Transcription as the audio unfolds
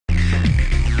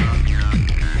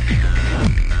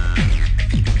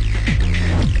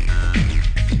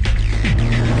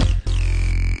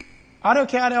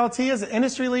AutoCAD LT is an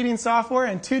industry-leading software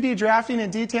in 2D drafting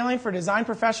and detailing for design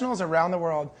professionals around the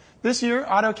world. This year,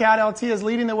 AutoCAD LT is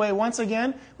leading the way once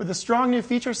again with a strong new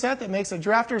feature set that makes a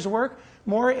drafter's work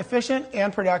more efficient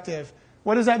and productive.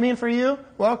 What does that mean for you?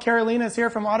 Well, Carolina is here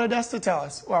from Autodesk to tell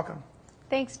us. Welcome.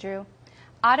 Thanks, Drew.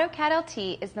 AutoCAD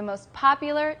LT is the most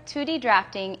popular 2D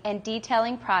drafting and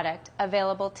detailing product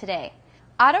available today.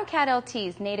 AutoCAD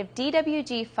LT's native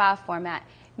DWG file format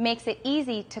makes it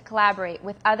easy to collaborate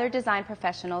with other design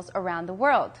professionals around the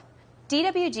world.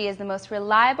 DWG is the most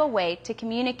reliable way to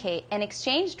communicate and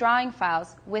exchange drawing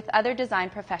files with other design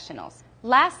professionals.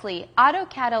 Lastly,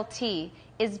 AutoCAD LT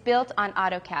is built on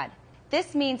AutoCAD.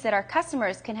 This means that our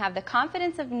customers can have the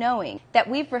confidence of knowing that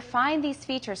we've refined these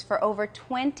features for over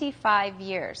 25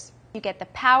 years. You get the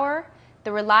power,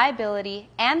 the reliability,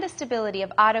 and the stability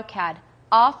of AutoCAD,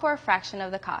 all for a fraction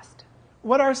of the cost.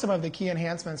 What are some of the key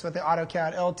enhancements with the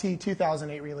AutoCAD LT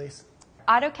 2008 release?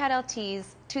 AutoCAD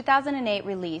LT's 2008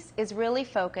 release is really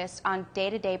focused on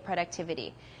day-to-day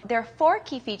productivity. There are 4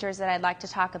 key features that I'd like to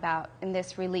talk about in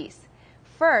this release.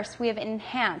 First, we have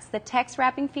enhanced the text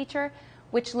wrapping feature,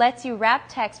 which lets you wrap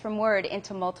text from Word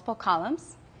into multiple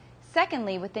columns.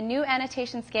 Secondly, with the new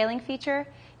annotation scaling feature,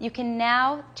 you can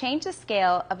now change the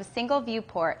scale of a single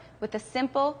viewport with a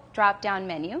simple drop-down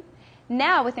menu.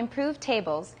 Now, with improved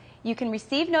tables, you can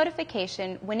receive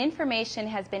notification when information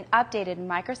has been updated in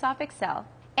Microsoft Excel,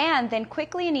 and then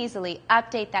quickly and easily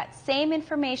update that same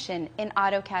information in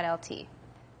AutoCAD LT.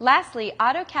 Lastly,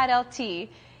 AutoCAD LT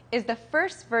is the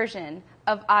first version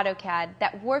of AutoCAD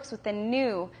that works with the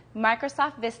new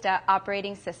Microsoft Vista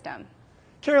operating system.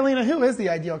 Carolina, who is the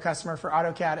ideal customer for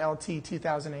AutoCAD LT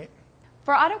 2008?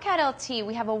 For AutoCAD LT,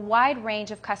 we have a wide range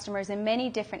of customers in many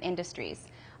different industries.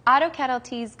 AutoCAD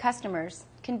LT's customers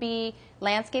can be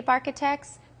landscape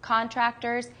architects,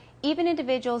 contractors, even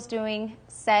individuals doing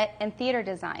set and theater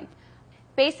design.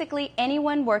 Basically,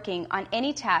 anyone working on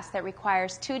any task that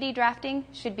requires 2D drafting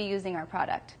should be using our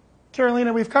product.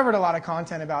 Carolina, we've covered a lot of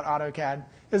content about AutoCAD.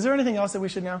 Is there anything else that we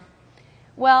should know?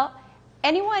 Well,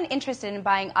 anyone interested in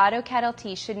buying AutoCAD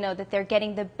LT should know that they're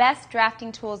getting the best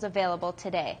drafting tools available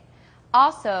today.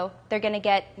 Also, they're going to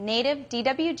get native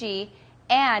DWG,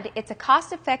 and it's a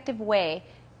cost-effective way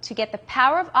to get the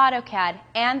power of AutoCAD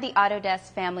and the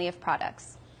Autodesk family of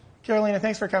products. Carolina,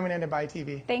 thanks for coming in to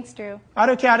BuyTV. Thanks, Drew.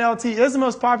 AutoCAD LT is the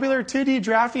most popular 2D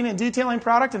drafting and detailing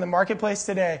product in the marketplace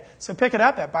today, so pick it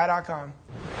up at buy.com.